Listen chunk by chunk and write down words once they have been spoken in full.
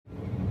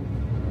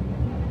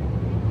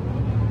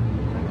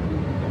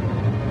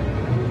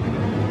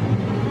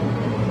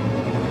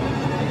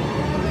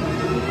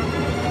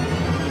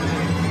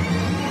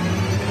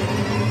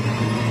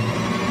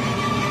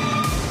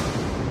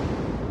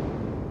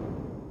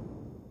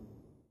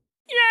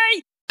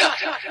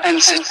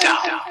and sit down.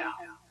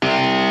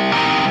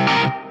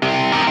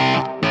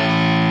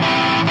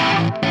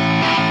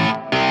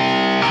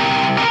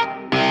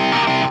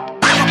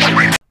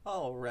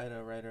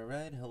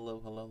 Alright.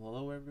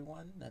 Hello,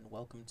 everyone, and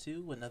welcome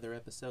to another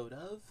episode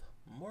of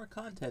More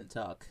Content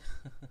Talk.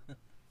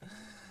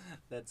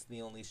 That's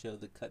the only show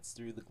that cuts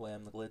through the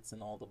glam, the glitz,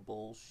 and all the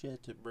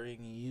bullshit to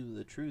bring you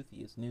the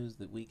truthiest news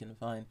that we can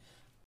find.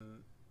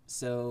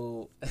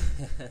 So,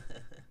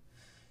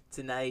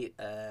 tonight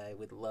I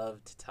would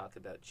love to talk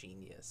about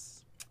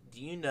genius.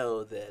 Do you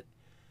know that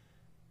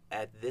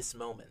at this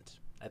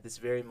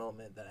very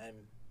moment that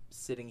I'm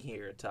sitting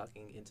here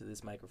talking into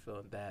this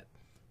microphone, that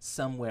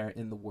somewhere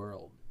in the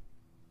world,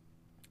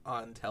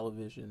 on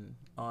television,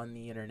 on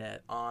the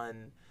internet,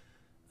 on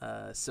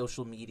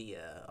social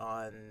media,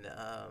 on,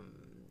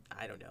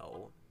 I don't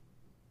know,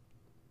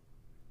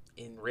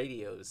 in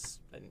radios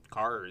and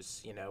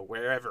cars,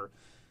 wherever,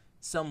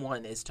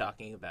 someone is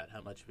talking about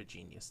how much of a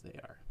genius they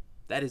are.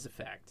 That is a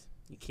fact.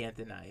 You can't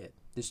deny it.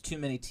 There's too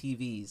many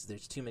TVs,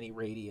 there's too many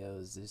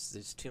radios,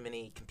 there's too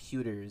many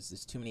computers,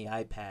 there's too many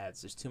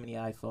iPads, there's too many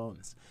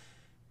iPhones.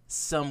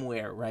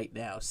 Somewhere right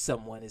now,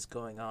 someone is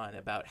going on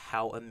about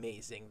how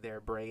amazing their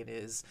brain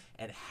is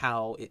and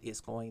how it is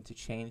going to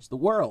change the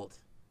world.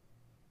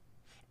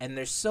 And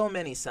there's so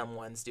many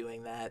someones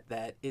doing that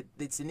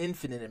it's an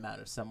infinite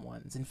amount of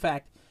someones. In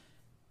fact,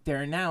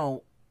 there are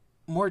now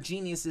more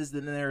geniuses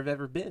than there have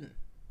ever been.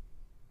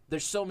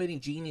 There's so many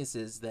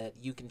geniuses that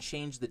you can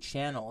change the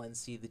channel and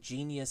see the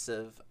genius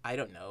of, I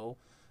don't know,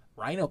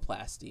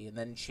 rhinoplasty, and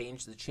then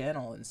change the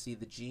channel and see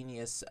the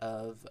genius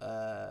of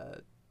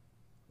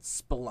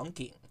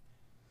spelunking.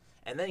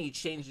 And then you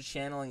change the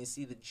channel and you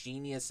see the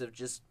genius of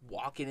just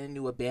walking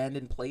into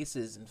abandoned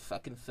places and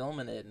fucking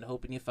filming it and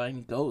hoping you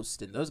find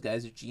ghosts. And those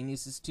guys are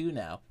geniuses too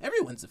now.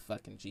 Everyone's a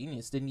fucking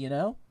genius, didn't you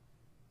know?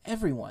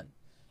 Everyone.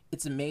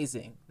 It's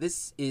amazing.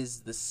 This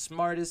is the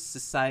smartest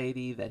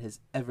society that has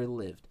ever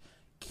lived.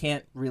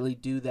 Can't really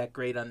do that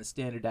great on the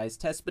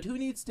standardized test, but who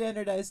needs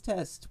standardized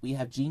tests? We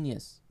have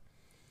genius.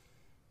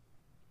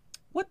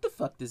 What the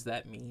fuck does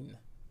that mean?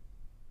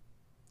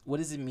 What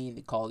does it mean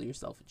to call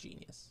yourself a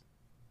genius?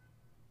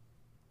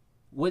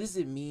 What does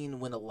it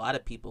mean when a lot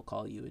of people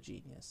call you a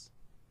genius?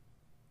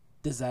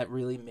 Does that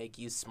really make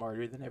you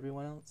smarter than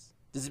everyone else?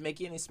 Does it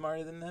make you any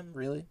smarter than them,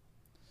 really?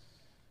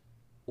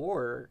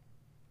 Or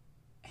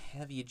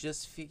have you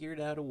just figured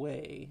out a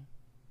way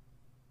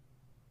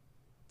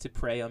to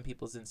prey on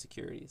people's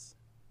insecurities?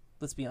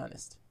 Let's be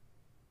honest.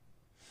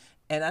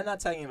 And I'm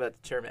not talking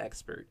about the term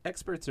expert.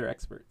 Experts are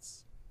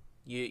experts.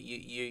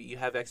 You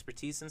have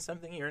expertise in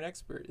something, you're an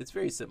expert. It's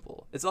very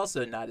simple. It's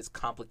also not as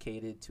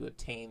complicated to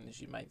obtain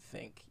as you might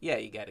think. Yeah,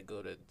 you got to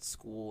go to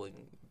school and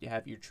you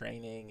have your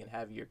training and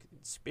have your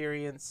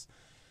experience.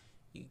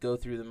 You go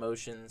through the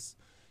motions.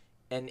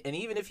 And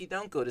even if you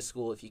don't go to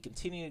school, if you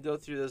continue to go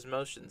through those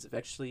motions,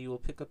 eventually you will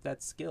pick up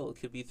that skill. It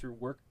could be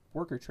through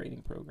worker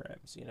training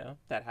programs,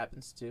 That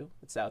happens too.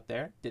 It's out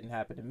there. Didn't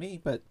happen to me,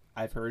 but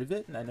I've heard of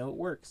it and I know it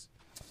works.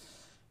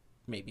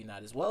 Maybe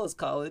not as well as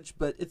college,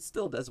 but it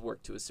still does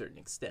work to a certain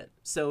extent.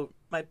 So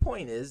my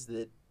point is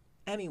that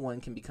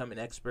anyone can become an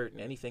expert in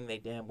anything they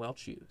damn well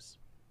choose.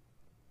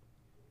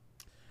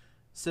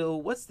 So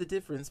what's the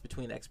difference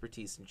between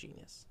expertise and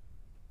genius?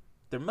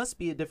 There must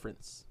be a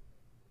difference,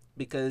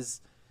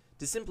 because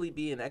to simply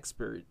be an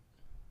expert,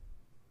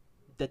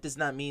 that does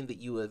not mean that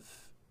you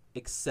have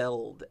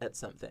excelled at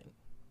something,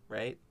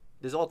 right?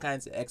 There's all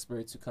kinds of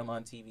experts who come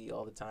on TV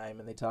all the time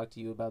and they talk to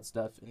you about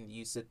stuff and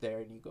you sit there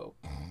and you go,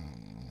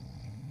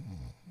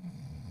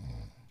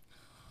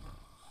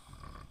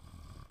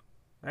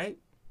 right?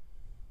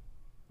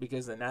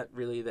 Because they're not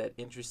really that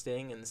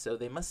interesting, and so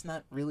they must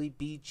not really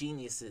be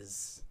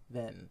geniuses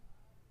then.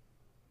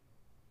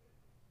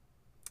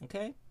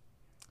 Okay?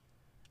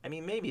 I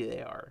mean, maybe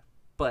they are,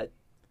 but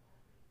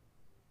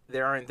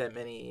there aren't that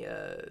many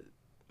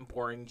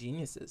boring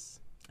geniuses.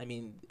 I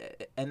mean,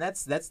 and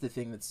that's the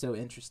thing that's so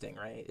interesting,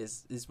 right?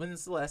 Is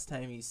when's the last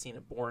time you've seen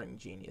a boring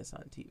genius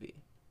on TV?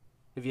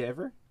 Have you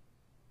ever?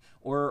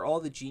 Or are all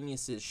the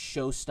geniuses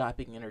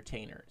show-stopping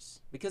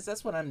entertainers? Because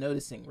that's what I'm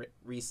noticing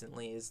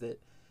recently, is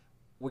that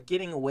we're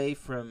getting away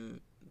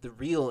from the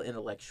real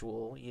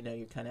intellectual,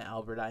 your kind of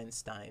Albert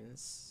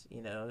Einsteins,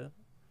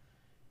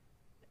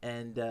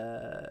 and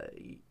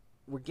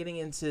we're getting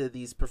into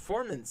these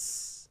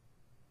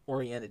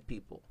performance-oriented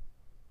people,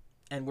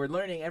 and we're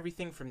learning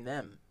everything from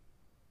them.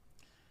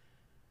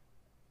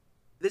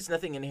 There's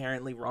nothing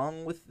inherently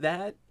wrong with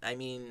that. I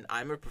mean,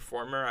 I'm a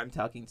performer. I'm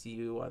talking to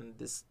you on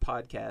this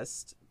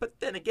podcast.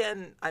 But then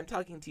again, I'm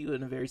talking to you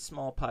in a very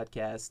small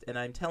podcast, and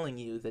I'm telling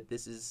you that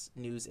this is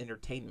news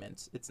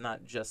entertainment. It's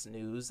not just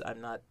news. I'm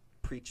not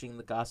preaching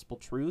the gospel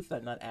truth.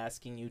 I'm not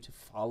asking you to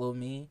follow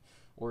me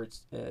or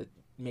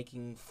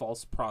making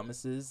false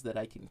promises that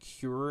I can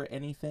cure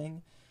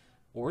anything,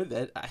 or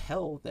that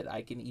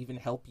I can even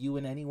help you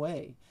in any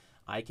way.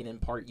 I can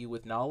impart you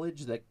with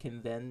knowledge that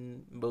can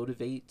then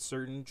motivate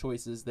certain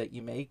choices that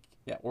you make,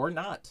 or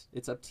not.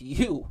 It's up to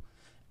you.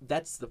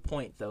 That's the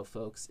point, though,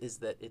 folks, is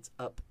that it's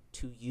up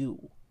to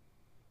you.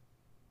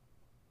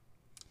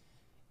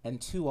 And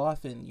too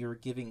often you're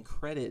giving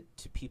credit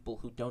to people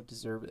who don't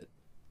deserve it.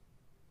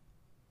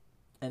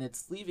 And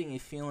it's leaving you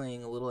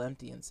feeling a little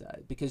empty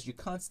inside because you're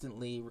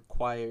constantly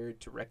required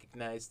to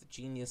recognize the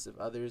genius of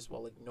others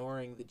while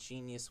ignoring the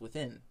genius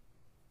within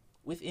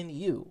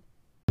you.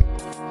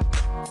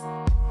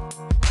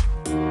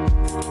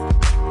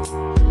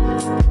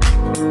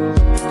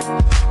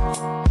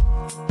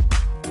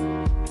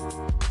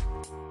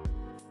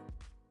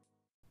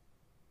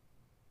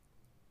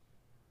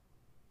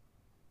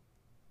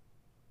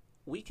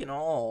 We can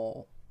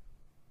all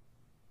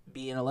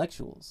be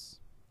intellectuals,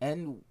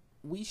 and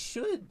we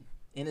should,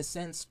 in a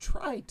sense,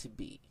 try to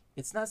be.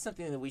 It's not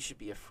something that we should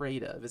be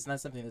afraid of. It's not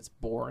something that's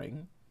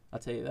boring. I'll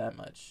tell you that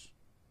much.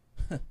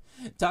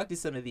 Talk to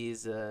some of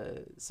these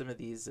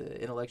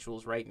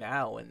intellectuals right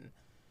now, and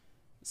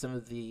some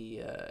of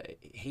the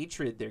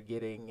hatred they're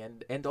getting,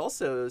 and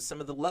also some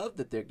of the love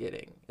that they're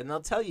getting, and they'll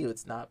tell you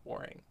it's not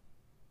boring.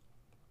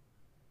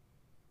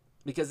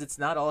 Because it's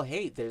not all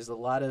hate. There's a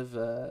lot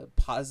of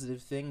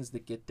positive things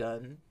that get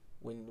done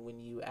when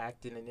you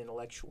act in an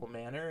intellectual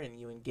manner and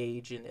you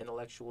engage in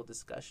intellectual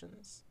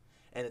discussions.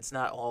 And it's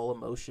not all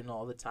emotion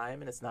all the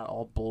time, and it's not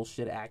all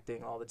bullshit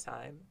acting all the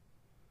time.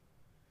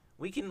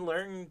 We can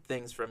learn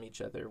things from each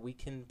other. We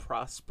can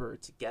prosper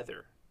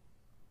together.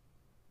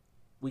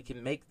 We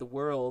can make the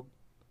world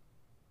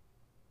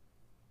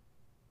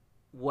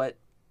what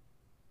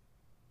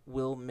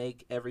will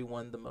make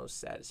everyone the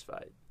most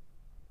satisfied.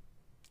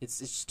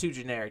 It's too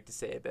generic to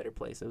say a better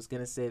place. I was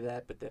going to say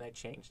that, but then I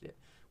changed it.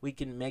 We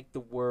can make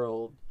the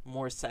world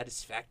more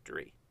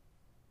satisfactory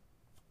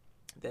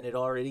than it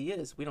already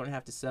is. We don't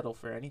have to settle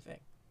for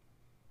anything.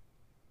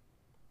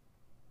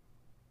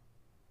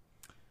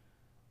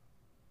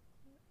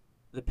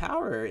 The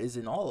power is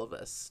in all of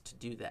us to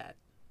do that.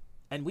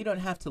 And we don't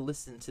have to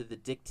listen to the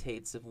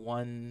dictates of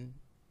one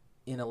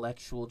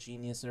intellectual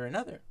genius or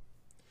another.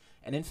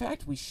 And in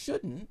fact, we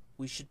shouldn't.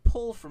 We should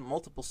pull from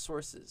multiple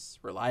sources.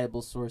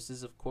 Reliable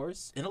sources, of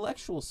course.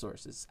 Intellectual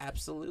sources,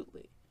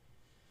 absolutely.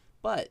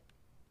 But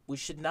we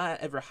should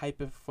not ever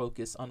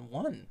hyper-focus on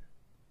one.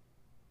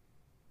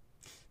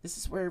 This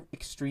is where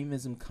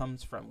extremism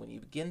comes from. When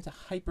you begin to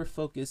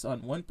hyper-focus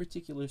on one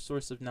particular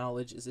source of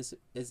knowledge as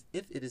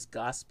if it is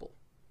gospel,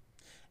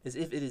 as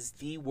if it is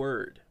the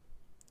word,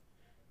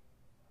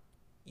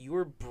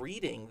 you're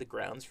breeding the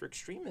grounds for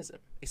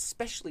extremism,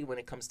 especially when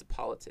it comes to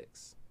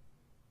politics.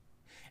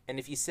 And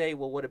if you say,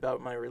 well, what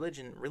about my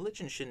religion?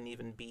 Religion shouldn't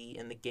even be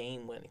in the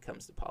game when it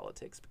comes to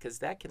politics, because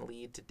that can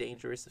lead to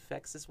dangerous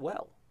effects as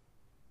well.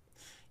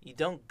 You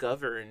don't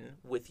govern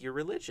with your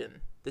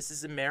religion. This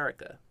is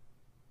America.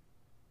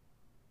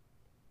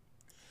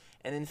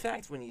 And in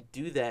fact, when you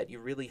do that, you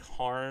really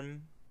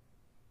harm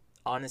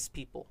honest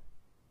people,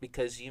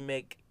 because you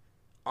make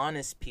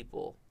honest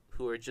people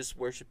who are just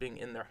worshiping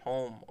in their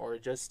home or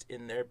just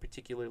in their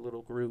particular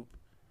little group,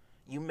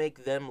 you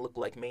make them look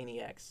like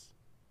maniacs.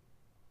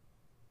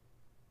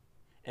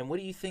 And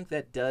what do you think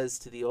that does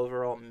to the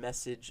overall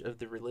message of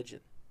the religion?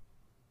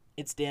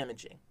 It's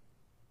damaging.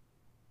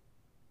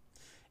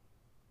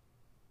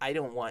 I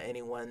don't want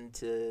anyone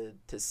to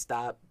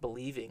stop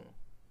believing.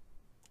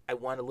 I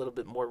want a little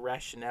bit more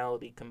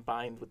rationality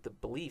combined with the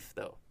belief,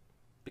 though,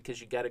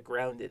 because you got to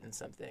ground it in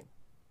something.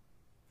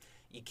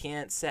 You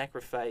can't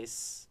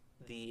sacrifice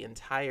the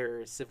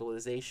entire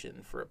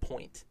civilization for a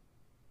point.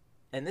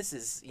 And this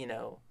is,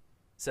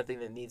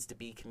 something that needs to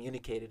be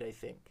communicated, I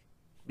think,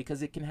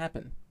 because it can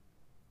happen.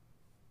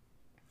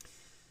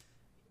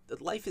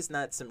 Life is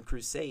not some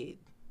crusade,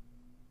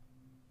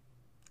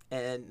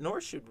 and nor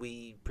should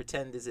we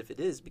pretend as if it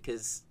is,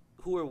 because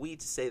who are we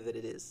to say that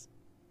it is?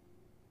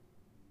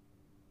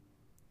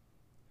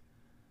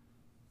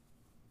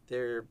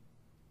 There are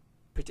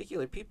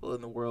particular people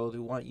in the world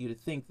who want you to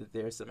think that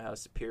they're somehow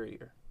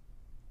superior,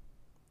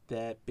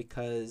 that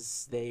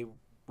because they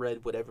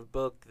read whatever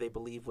book, they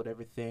believe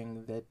whatever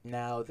thing, that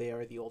now they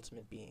are the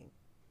ultimate being.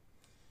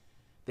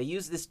 They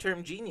use this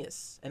term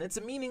genius, and it's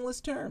a meaningless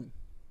term.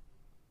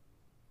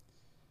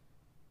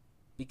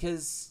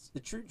 Because the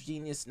true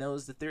genius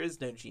knows that there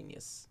is no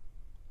genius.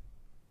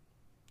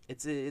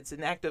 It's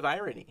an act of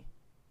irony,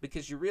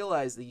 because you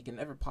realize that you can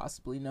never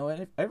possibly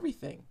know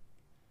everything.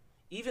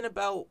 Even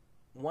about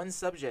one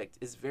subject,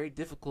 is very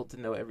difficult to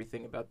know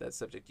everything about that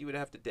subject. You would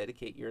have to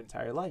dedicate your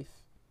entire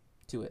life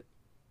to it.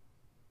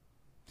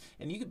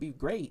 And you could be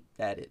great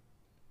at it.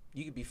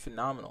 You could be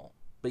phenomenal,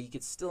 but you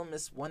could still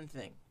miss one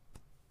thing.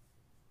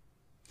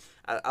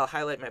 I'll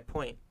highlight my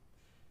point.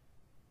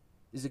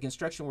 Is a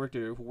construction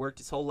worker who worked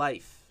his whole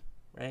life,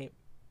 right?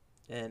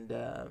 And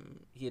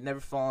he had never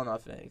fallen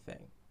off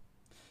anything.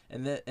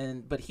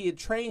 But he had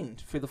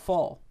trained for the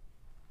fall,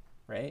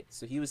 right?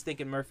 So he was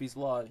thinking Murphy's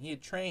Law, and he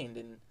had trained,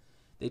 and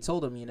they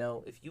told him,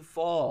 if you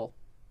fall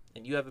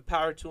and you have a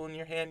power tool in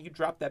your hand, you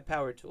drop that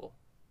power tool.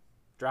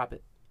 Drop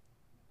it.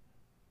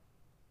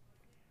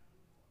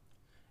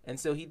 And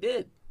so he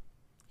did.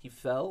 He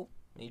fell,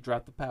 and he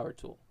dropped the power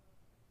tool.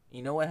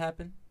 You know what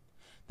happened?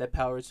 That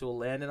power tool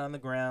landed on the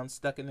ground,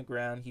 stuck in the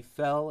ground. He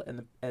fell,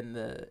 and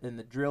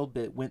the drill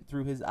bit went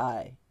through his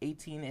eye.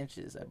 18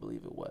 inches, I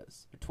believe it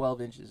was, or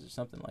 12 inches, or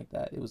something like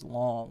that. It was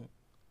long.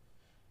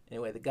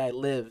 Anyway, the guy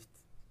lived,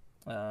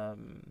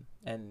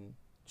 and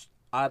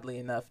oddly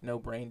enough, no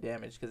brain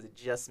damage because it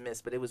just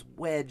missed. But it was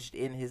wedged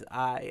in his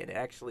eye, and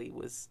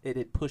it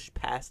had pushed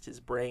past his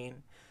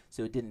brain,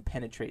 so it didn't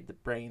penetrate the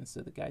brain. So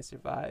the guy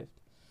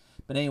survived.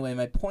 But anyway,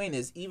 my point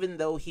is, even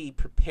though he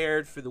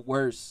prepared for the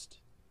worst,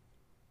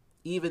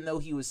 even though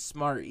he was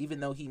smart,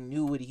 even though he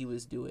knew what he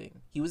was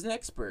doing, he was an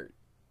expert.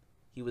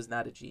 He was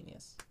not a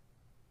genius.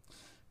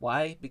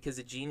 Why? Because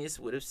a genius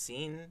would have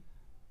seen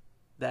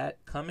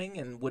that coming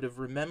and would have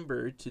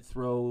remembered to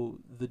throw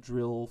the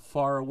drill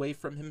far away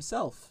from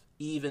himself,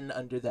 even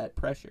under that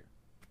pressure.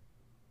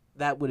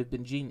 That would have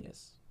been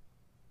genius.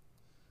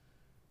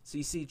 So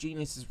you see,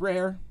 genius is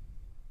rare.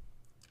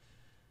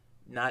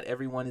 Not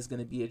everyone is going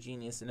to be a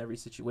genius in every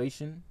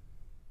situation.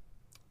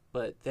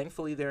 But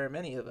thankfully, there are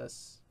many of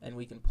us, and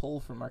we can pull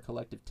from our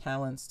collective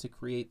talents to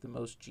create the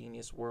most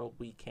genius world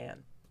we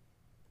can.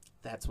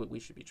 That's what we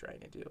should be trying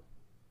to do.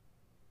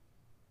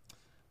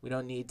 We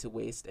don't need to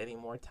waste any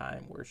more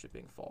time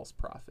worshiping false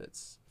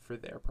prophets for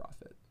their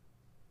profit.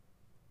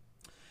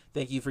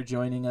 Thank you for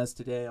joining us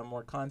today on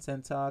More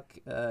Content Talk.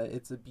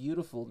 It's a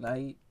beautiful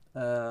night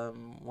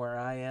where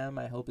I am.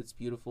 I hope it's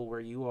beautiful where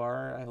you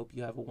are. I hope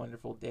you have a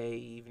wonderful day,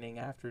 evening,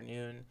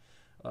 afternoon,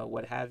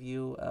 what have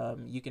you.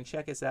 You can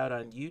check us out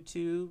on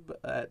YouTube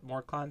at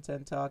More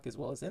Content Talk, as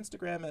well as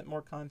Instagram at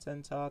More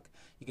Content Talk.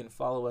 You can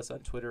follow us on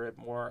Twitter at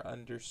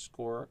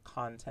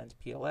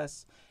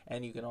More_Content_PLS,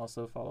 and you can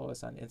also follow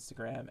us on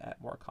Instagram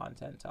at More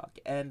Content Talk.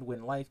 And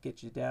when life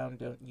gets you down,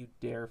 don't you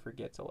dare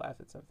forget to laugh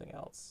at something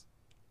else.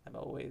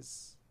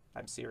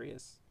 I'm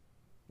serious.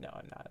 No,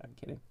 I'm not. I'm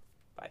kidding.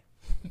 Bye.